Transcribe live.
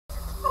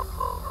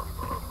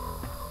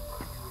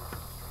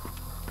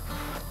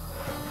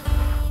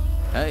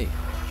Hey,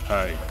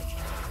 Hey.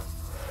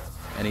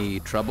 any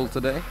trouble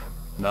today?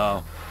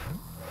 No.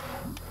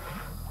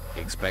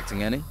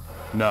 Expecting any?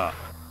 Nah.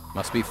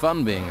 Must be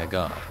fun being a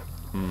guard.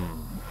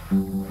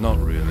 Not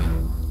really.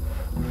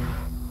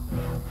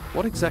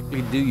 What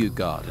exactly do you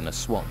guard in a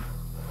swamp?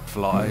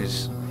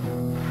 Flies.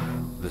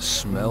 The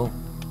smell.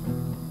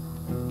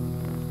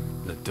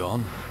 The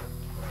dawn.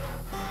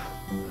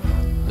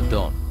 The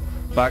Don.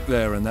 Back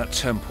there in that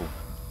temple.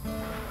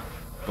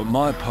 But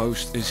my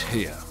post is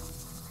here.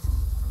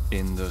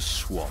 In the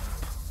swamp.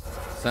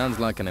 Sounds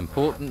like an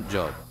important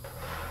job.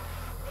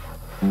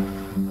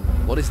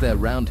 What is there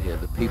round here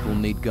that people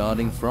need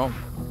guarding from?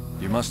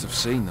 You must have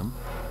seen them.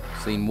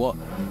 Seen what?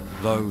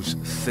 Those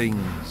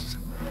things.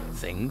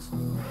 Things?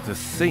 The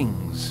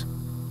things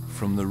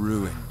from the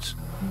ruins.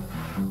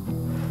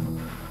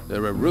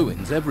 There are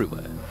ruins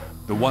everywhere.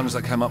 The ones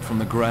that came up from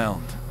the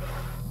ground.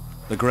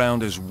 The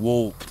ground is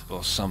warped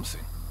or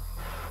something.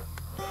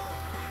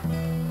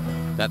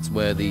 That's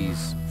where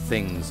these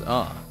things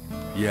are.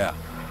 Yeah.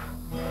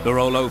 They're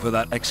all over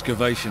that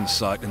excavation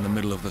site in the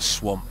middle of the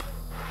swamp.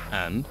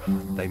 And?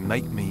 They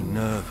make me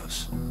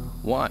nervous.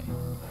 Why?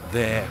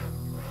 They're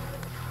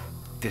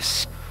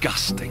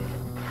disgusting.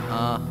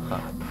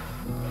 Uh-huh.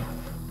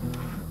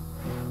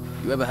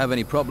 You ever have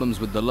any problems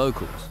with the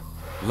locals?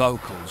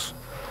 Locals.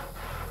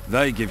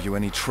 They give you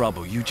any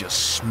trouble, you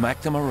just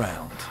smack them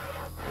around.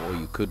 Or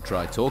you could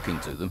try talking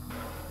to them.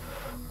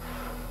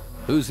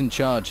 Who's in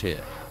charge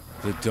here?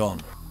 The Don.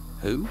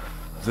 Who?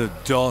 The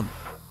Don.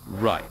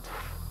 Right.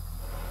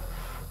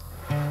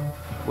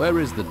 Where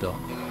is the Don?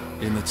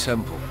 In the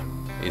temple.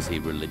 Is he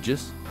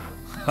religious?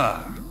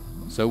 Ha!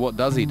 So what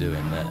does he do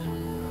in there?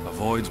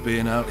 Avoids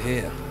being out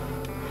here.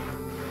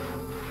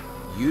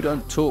 You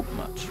don't talk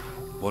much.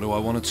 What do I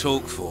want to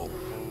talk for?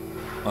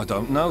 I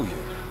don't know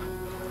you.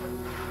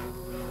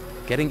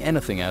 Getting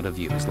anything out of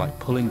you is like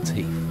pulling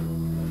teeth.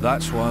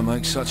 That's why I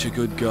make such a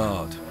good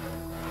guard.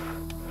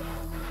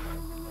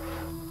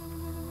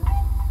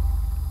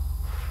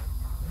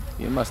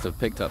 You must have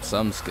picked up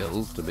some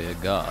skills to be a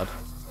guard.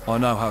 I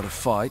know how to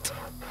fight,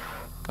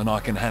 and I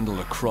can handle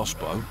a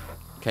crossbow.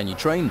 Can you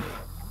train me?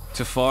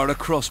 To fire a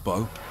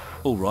crossbow?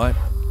 All right.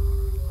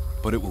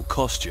 But it will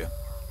cost you.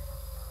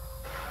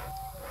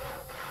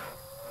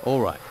 All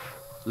right.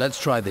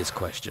 Let's try this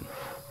question.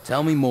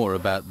 Tell me more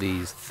about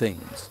these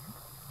things.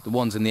 The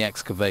ones in the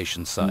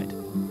excavation site.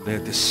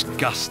 They're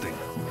disgusting.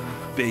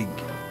 Big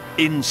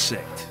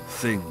insect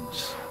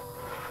things.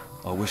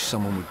 I wish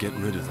someone would get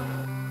rid of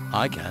them.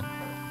 I can.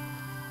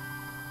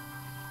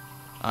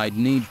 I'd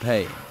need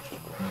paying.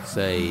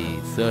 Say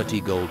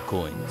 30 gold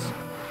coins.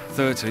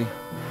 30?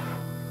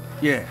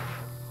 Yeah.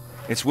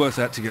 It's worth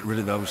that to get rid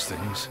of those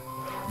things.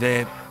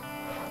 They're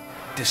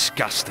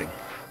disgusting.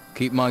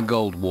 Keep my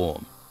gold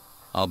warm.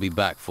 I'll be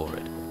back for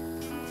it.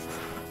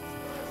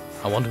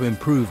 I want to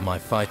improve my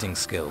fighting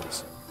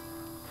skills.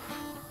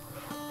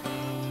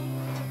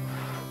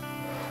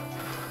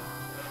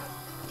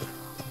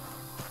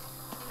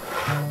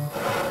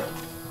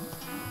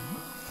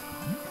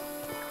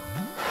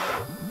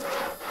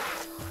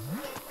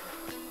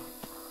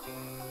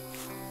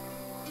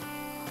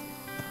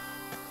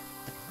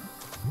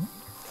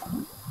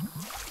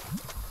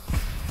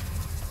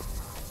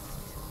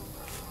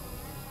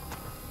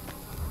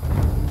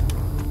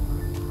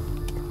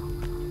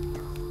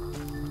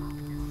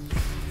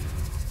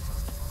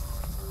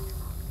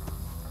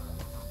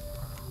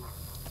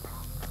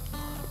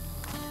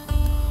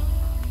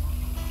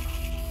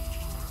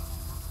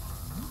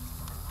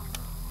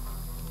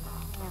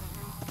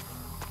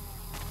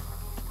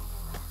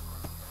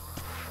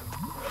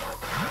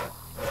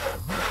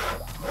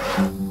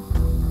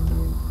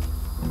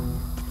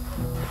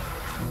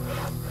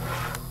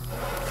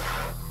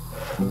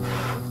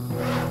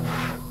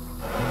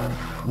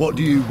 What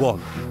do you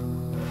want?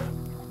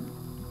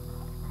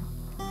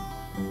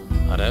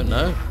 I don't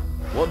know.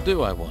 What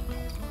do I want?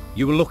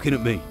 You were looking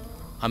at me.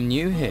 I'm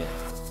new here.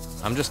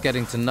 I'm just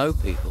getting to know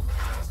people.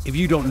 If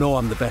you don't know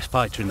I'm the best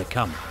fighter in the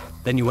camp,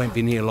 then you ain't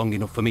been here long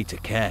enough for me to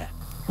care.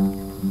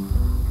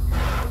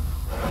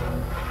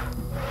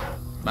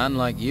 Man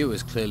like you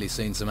has clearly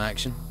seen some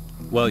action.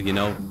 Well, you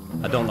know,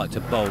 I don't like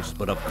to boast,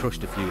 but I've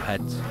crushed a few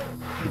heads.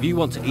 If you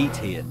want to eat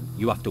here,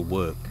 you have to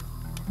work.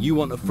 You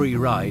want a free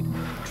ride?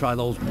 Try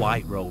those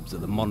white robes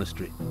at the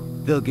monastery.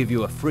 They'll give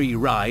you a free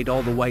ride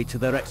all the way to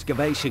their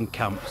excavation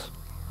camps.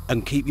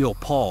 And keep your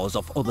paws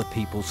off other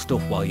people's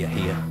stuff while you're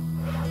here,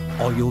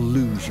 or you'll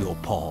lose your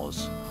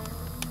paws.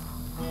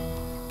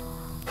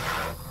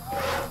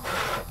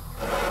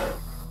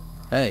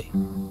 Hey,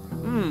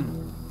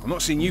 I've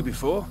not seen you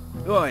before.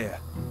 Who are you?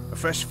 A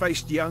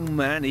fresh-faced young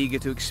man eager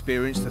to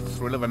experience the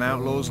thrill of an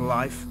outlaw's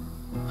life?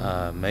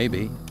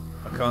 maybe.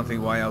 I can't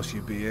think why else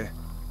you'd be here.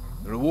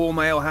 There are warm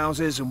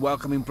alehouses and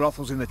welcoming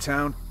brothels in the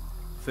town.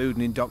 Food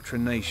and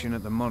indoctrination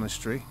at the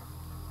monastery.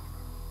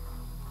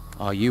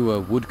 Are you a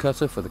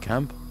woodcutter for the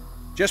camp?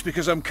 Just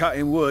because I'm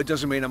cutting wood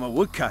doesn't mean I'm a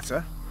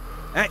woodcutter.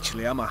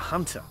 Actually, I'm a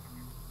hunter.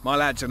 My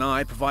lads and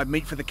I provide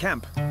meat for the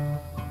camp.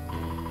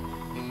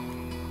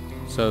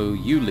 So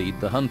you lead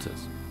the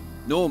hunters?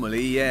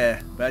 Normally,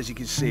 yeah, but as you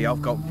can see,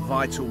 I've got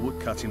vital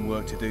woodcutting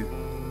work to do.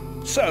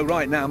 So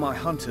right now, my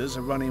hunters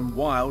are running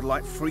wild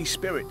like free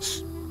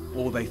spirits.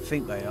 Or they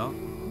think they are.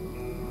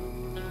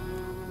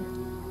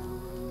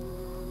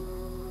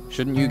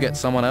 Shouldn't you get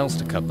someone else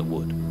to cut the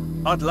wood?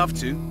 I'd love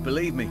to,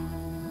 believe me.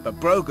 But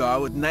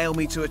Brogar would nail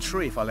me to a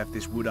tree if I left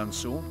this wood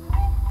unsawn.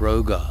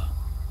 Brogar.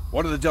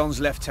 One of the Don's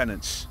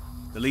lieutenants,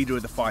 the leader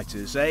of the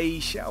fighters, a,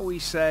 shall we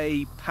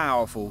say,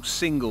 powerful,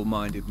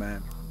 single-minded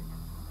man.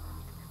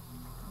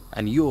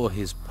 And you're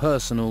his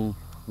personal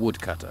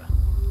woodcutter.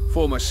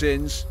 For my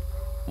sins,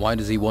 Why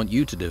does he want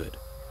you to do it?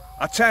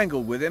 I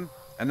tangled with him,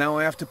 and now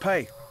I have to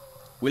pay.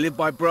 We live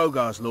by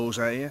Brogar's laws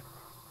out here.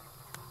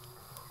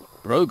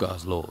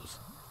 Brogar's laws,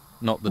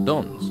 not the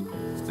Don's.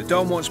 The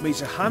Don wants me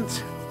to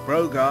hunt,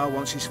 Brogar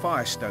wants his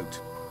fire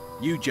stoked.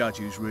 You judge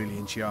who's really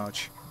in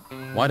charge.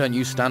 Why don't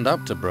you stand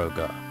up to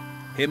Brogar?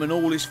 Him and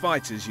all his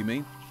fighters, you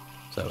mean?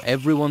 So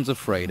everyone's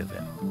afraid of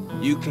him.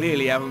 You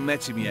clearly haven't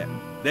met him yet.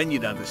 Then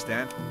you'd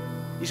understand.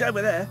 He's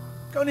over there.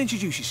 Go and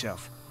introduce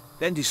yourself.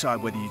 Then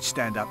decide whether you'd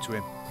stand up to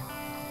him.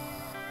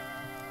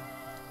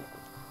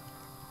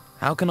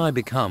 How can I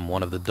become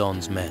one of the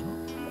Don's men?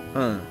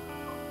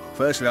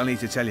 Firstly, I'll need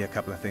to tell you a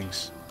couple of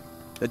things.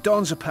 The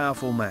Don's a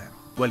powerful man.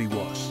 Well, he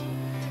was.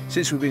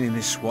 Since we've been in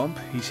this swamp,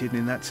 he's hidden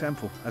in that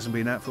temple. Hasn't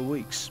been out for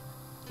weeks.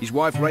 His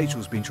wife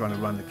Rachel's been trying to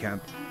run the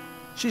camp.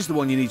 She's the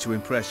one you need to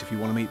impress if you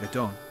want to meet the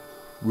Don.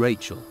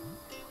 Rachel.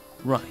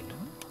 Right.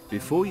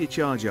 Before you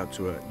charge up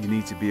to her, you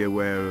need to be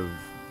aware of...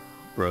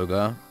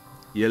 Brogar.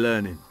 You're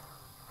learning.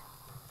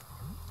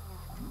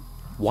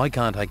 Why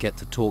can't I get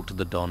to talk to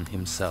the Don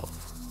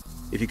himself?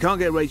 If you can't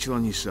get Rachel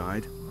on your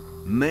side,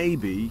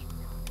 maybe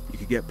you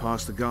could get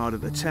past the guard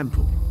at the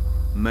temple.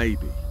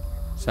 Maybe.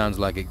 Sounds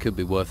like it could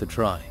be worth a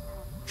try.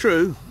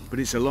 True, but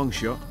it's a long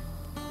shot.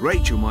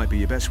 Rachel might be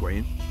your best way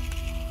in.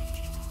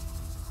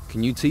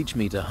 Can you teach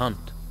me to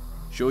hunt?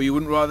 Sure you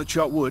wouldn't rather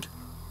chop wood?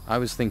 I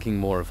was thinking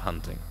more of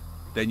hunting.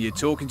 Then you're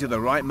talking to the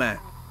right man.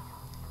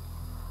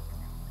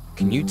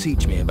 Can you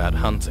teach me about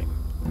hunting?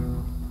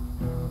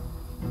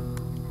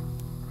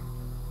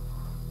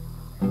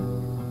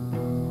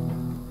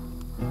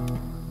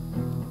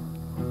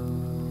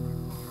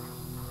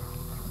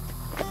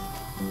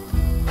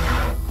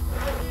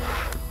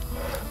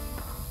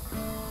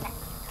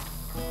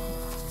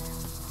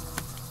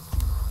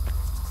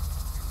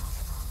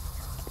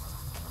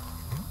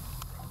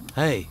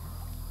 Hey,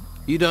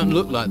 you don't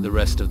look like the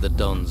rest of the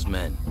Don's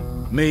men.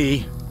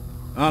 Me?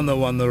 I'm the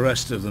one the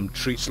rest of them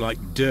treats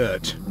like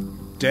dirt.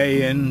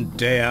 Day in,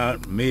 day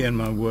out, me and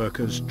my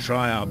workers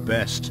try our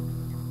best.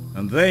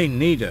 And they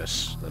need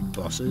us, the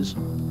bosses.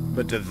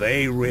 But do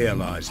they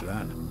realize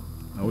that?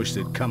 I wish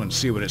they'd come and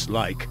see what it's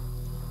like.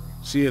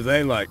 See if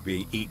they like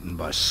being eaten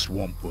by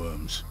swamp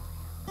worms.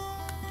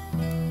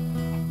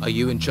 Are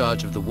you in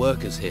charge of the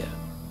workers here?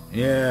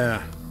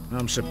 Yeah,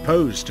 I'm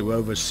supposed to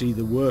oversee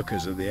the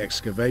workers of the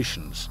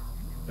excavations.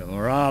 The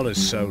morale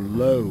is so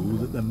low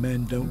that the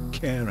men don't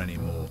care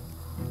anymore.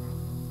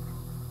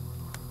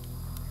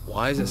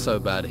 Why is it so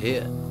bad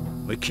here?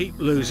 We keep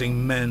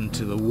losing men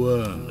to the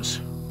worms.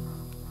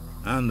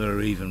 And there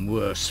are even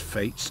worse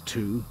fates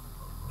too.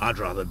 I'd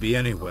rather be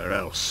anywhere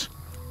else.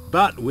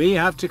 But we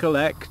have to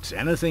collect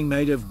anything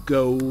made of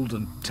gold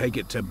and take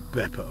it to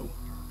Beppo.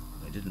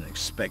 I didn't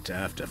expect to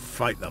have to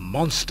fight the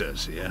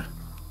monsters here.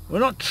 We're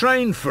not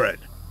trained for it.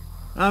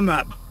 And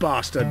that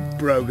bastard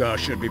Brogar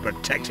should be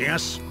protecting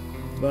us.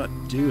 But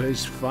do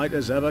his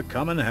fighters ever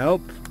come and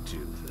help?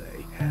 Do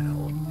they,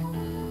 hell?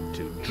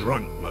 Too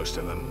drunk, most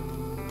of them.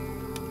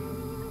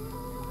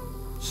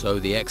 So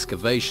the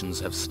excavations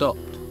have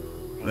stopped.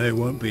 They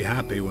won't be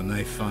happy when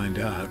they find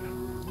out.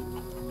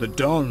 The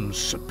Don's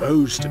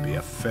supposed to be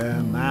a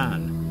fair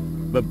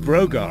man, but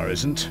Brogar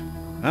isn't,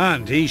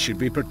 and he should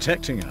be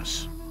protecting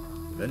us.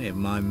 If any of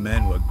my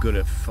men were good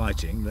at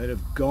fighting, they'd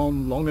have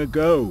gone long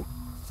ago.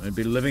 They'd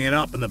be living it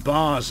up in the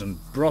bars and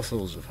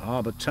brothels of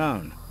Harbour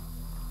Town.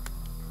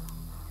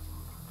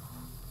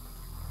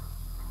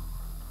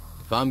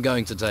 If I'm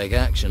going to take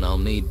action, I'll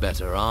need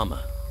better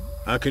armor.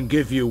 I can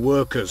give you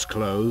workers'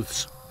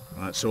 clothes,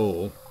 that's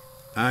all.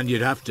 And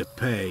you'd have to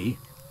pay.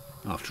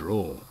 After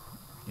all,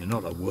 you're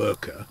not a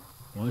worker.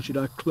 Why should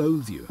I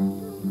clothe you?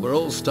 We're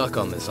all stuck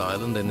on this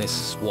island in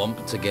this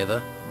swamp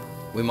together.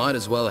 We might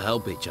as well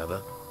help each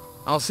other.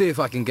 I'll see if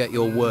I can get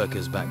your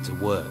workers back to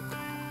work.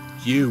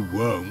 You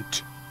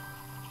won't.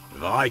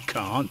 If I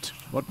can't,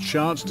 what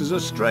chance does a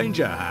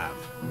stranger have?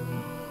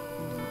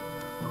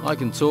 I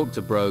can talk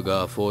to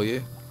Brogar for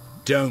you.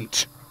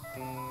 Don't.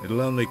 It'll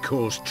only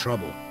cause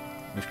trouble.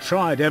 We've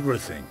tried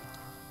everything.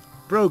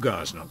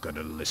 Brogar's not going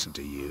to listen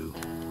to you.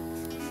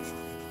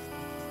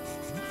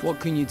 What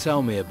can you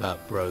tell me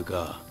about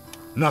Brogar?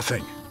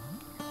 Nothing.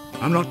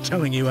 I'm not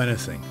telling you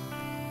anything.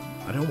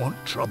 I don't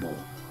want trouble.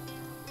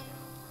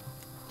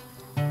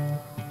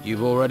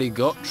 You've already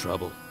got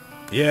trouble.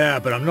 Yeah,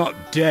 but I'm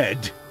not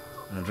dead.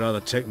 I'd rather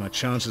take my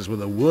chances with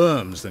the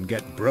worms than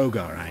get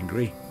Brogar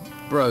angry.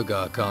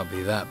 Brogar can't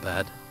be that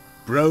bad.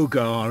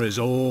 Brogar is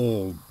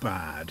all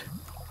bad.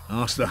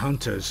 Ask the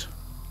hunters.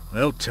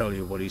 They'll tell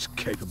you what he's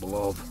capable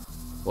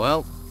of.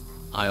 Well,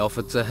 I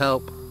offered to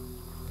help.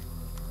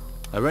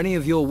 Are any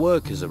of your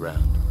workers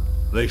around?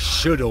 They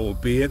should all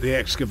be at the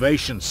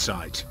excavation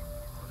site.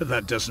 But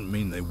that doesn't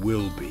mean they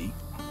will be.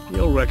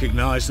 You'll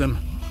recognize them.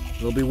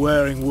 They'll be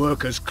wearing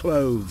workers'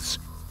 clothes,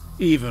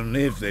 even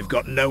if they've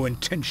got no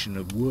intention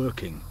of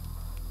working.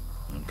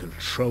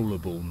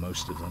 Uncontrollable,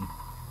 most of them.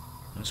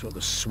 That's what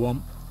the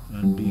swamp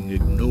and being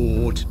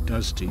ignored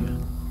does to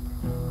you.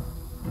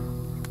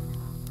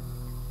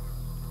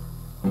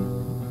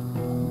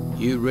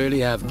 You really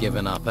have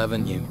given up,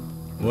 haven't you?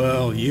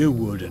 Well, you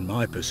would in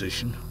my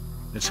position.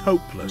 It's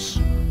hopeless.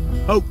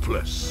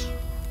 Hopeless.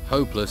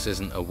 Hopeless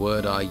isn't a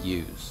word I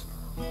use.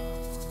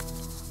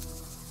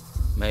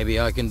 Maybe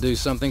I can do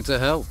something to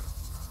help.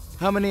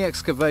 How many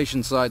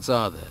excavation sites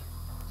are there?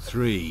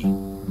 3.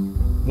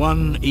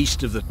 1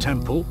 east of the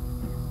temple,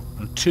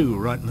 and 2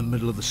 right in the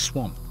middle of the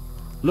swamp.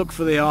 Look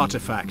for the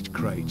artifact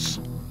crates.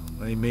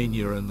 They mean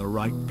you're in the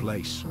right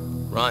place.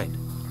 Right.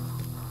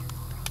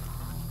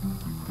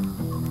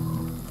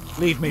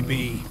 Leave me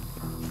be.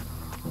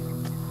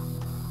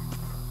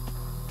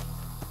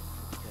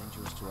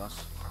 Dangerous to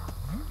us.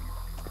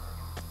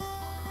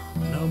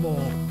 No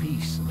more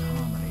peace and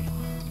harmony.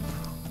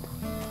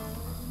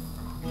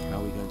 How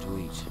are we going to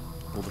eat?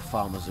 All the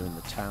farmers are in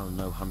the town,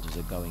 no hunters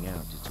are going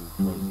out. It's all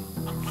closing.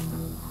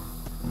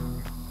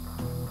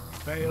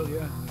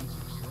 Failure.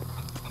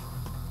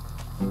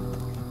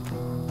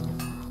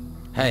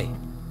 Hey,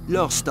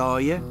 Lost,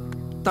 are you?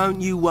 Don't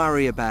you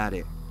worry about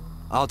it.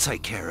 I'll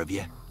take care of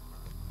you.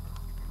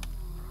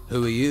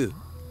 who are you?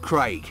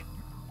 Craig.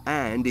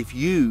 And if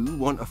you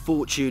want a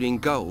fortune in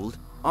gold,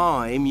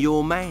 I'm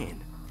your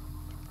man.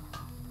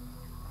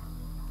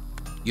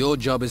 Your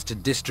job is to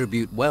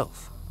distribute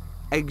wealth.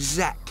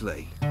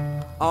 Exactly.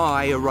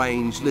 I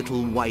arrange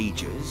little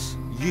wagers,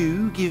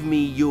 you give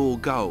me your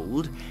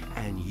gold,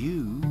 and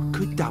you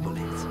could double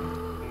it.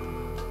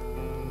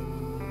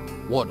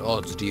 What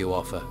odds do you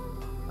offer?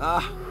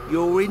 Ah,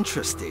 you're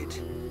interested.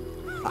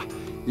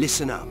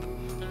 Listen up,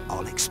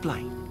 I'll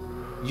explain.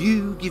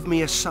 You give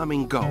me a sum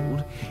in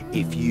gold.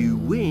 If you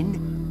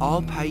win,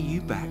 I'll pay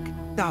you back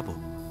double.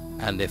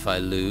 And if I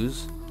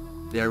lose?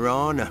 There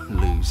are no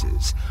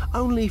losers,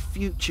 only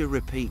future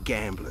repeat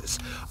gamblers.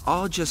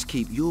 I'll just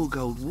keep your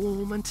gold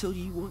warm until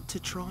you want to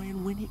try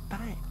and win it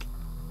back.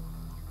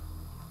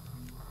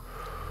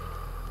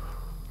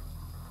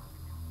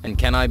 And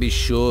can I be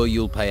sure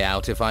you'll pay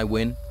out if I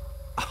win?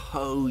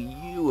 Oh,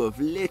 you of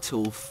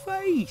little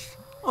faith.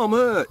 I'm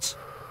hurt.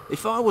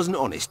 If I wasn't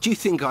honest, do you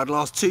think I'd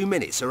last 2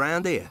 minutes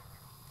around here?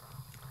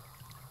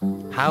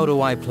 How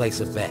do I place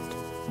a bet?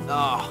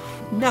 Oh,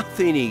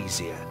 nothing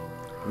easier.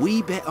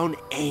 We bet on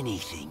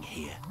anything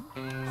here.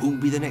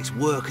 Who'll be the next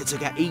worker to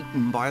get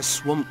eaten by a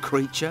swamp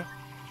creature?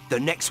 The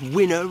next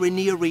winner in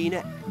the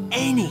arena?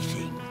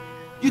 Anything.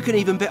 You can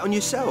even bet on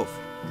yourself.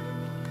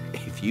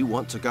 If you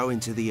want to go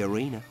into the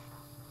arena.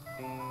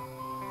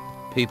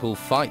 People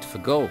fight for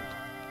gold.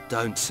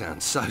 Don't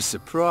sound so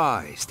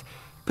surprised.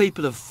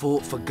 People have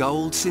fought for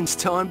gold since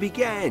time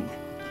began.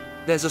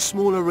 There's a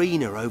small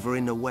arena over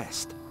in the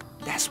west.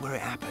 That's where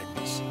it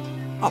happens.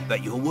 I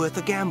bet you're worth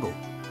a gamble.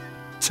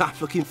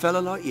 Tough-looking fella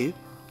like you.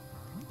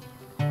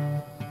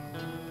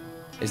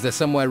 Is there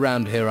somewhere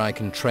round here I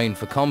can train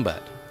for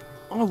combat?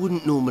 I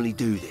wouldn't normally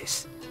do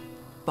this,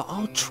 but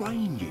I'll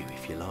train you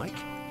if you like.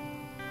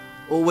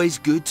 Always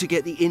good to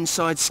get the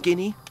inside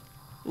skinny,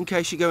 in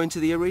case you go into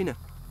the arena.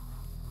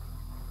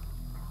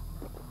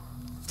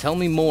 Tell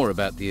me more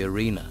about the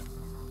arena.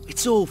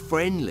 It's all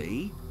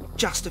friendly,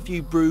 just a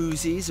few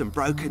bruises and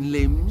broken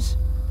limbs.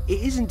 It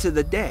isn't to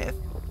the death,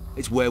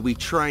 it's where we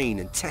train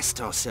and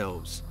test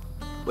ourselves.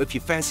 Well, if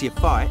you fancy a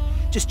fight,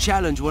 just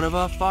challenge one of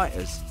our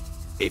fighters.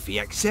 If he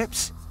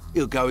accepts,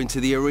 he'll go into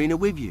the arena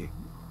with you.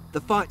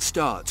 The fight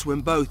starts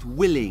when both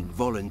willing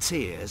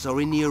volunteers are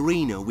in the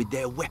arena with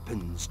their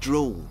weapons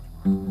drawn.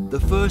 The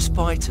first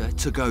fighter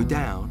to go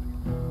down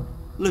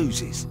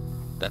loses.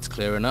 That's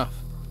clear enough.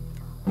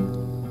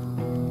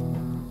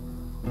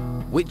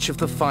 Which of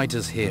the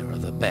fighters here are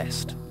the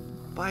best?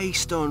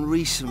 Based on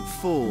recent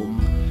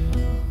form,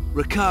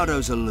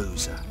 Ricardo's a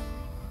loser.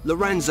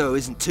 Lorenzo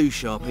isn't too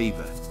sharp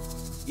either.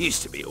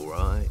 Used to be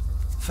alright.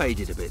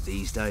 Faded a bit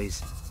these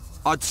days.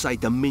 I'd say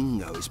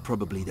Domingo is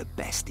probably the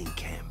best in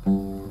camp.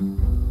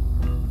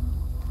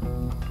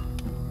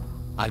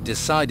 I've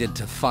decided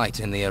to fight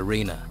in the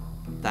arena.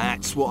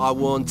 That's what I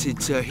wanted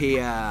to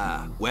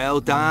hear.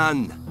 Well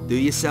done. Do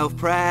yourself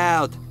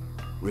proud.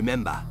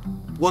 Remember,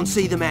 once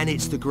either man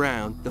hits the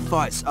ground, the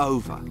fight's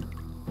over.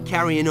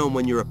 Carrying on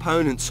when your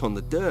opponent's on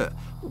the dirt,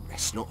 well,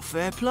 that's not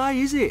fair play,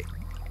 is it?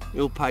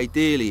 You'll pay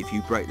dearly if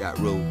you break that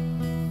rule.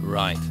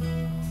 Right.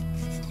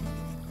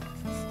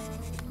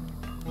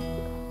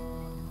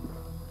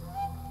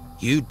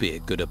 You'd be a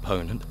good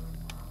opponent.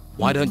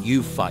 Why don't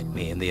you fight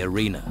me in the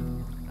arena?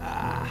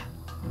 Ah,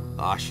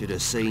 I should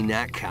have seen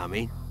that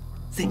coming.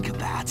 Think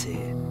about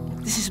it.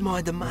 This is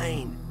my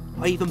domain.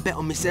 I even bet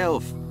on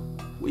myself.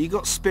 Well, you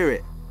got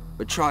spirit,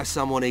 but try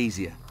someone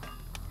easier.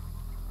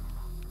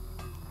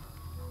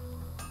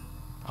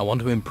 I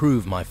want to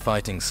improve my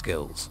fighting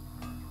skills.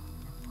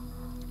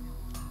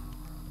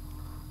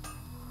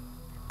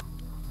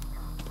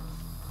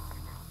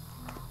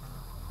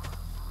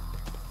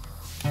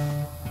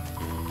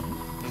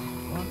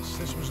 Once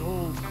this was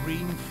all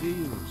green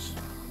fields,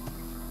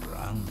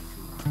 brown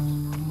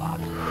fields,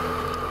 mud.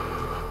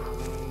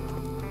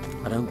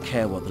 I don't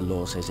care what the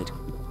law says it.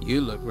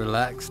 You look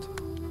relaxed.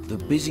 The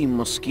busy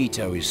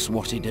mosquito is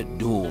swatted at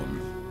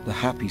dawn. The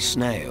happy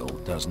snail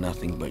does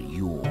nothing but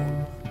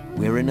yawn.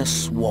 We're in a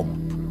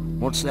swamp.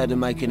 What's there to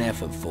make an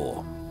effort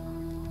for?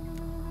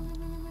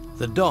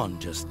 The Don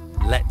just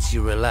lets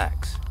you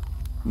relax.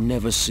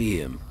 Never see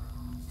him.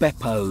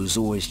 Beppo's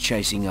always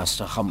chasing us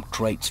to hump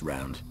crates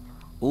round.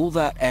 All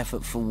that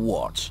effort for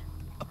what?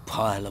 A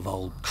pile of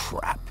old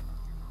crap.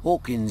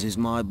 Hawkins is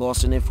my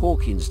boss, and if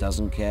Hawkins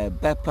doesn't care,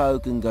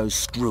 Beppo can go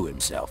screw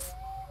himself.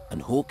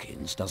 And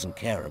Hawkins doesn't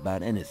care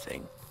about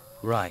anything.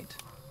 Right.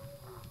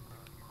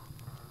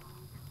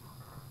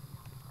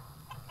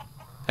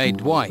 Hey,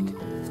 Dwight.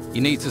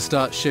 You need to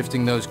start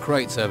shifting those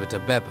crates over to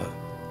Beppo.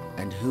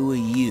 And who are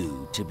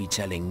you to be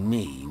telling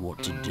me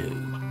what to do?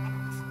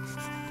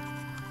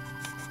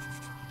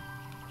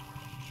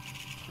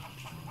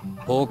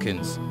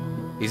 Hawkins.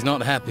 He's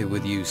not happy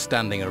with you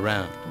standing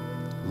around.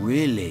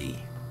 Really?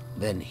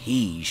 Then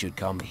he should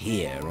come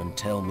here and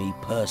tell me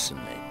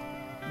personally.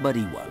 But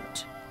he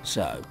won't.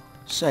 So,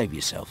 save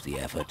yourself the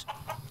effort.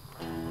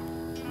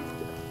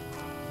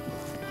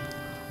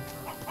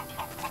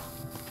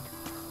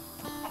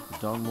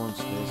 Don wants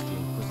this, the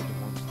Inquisitor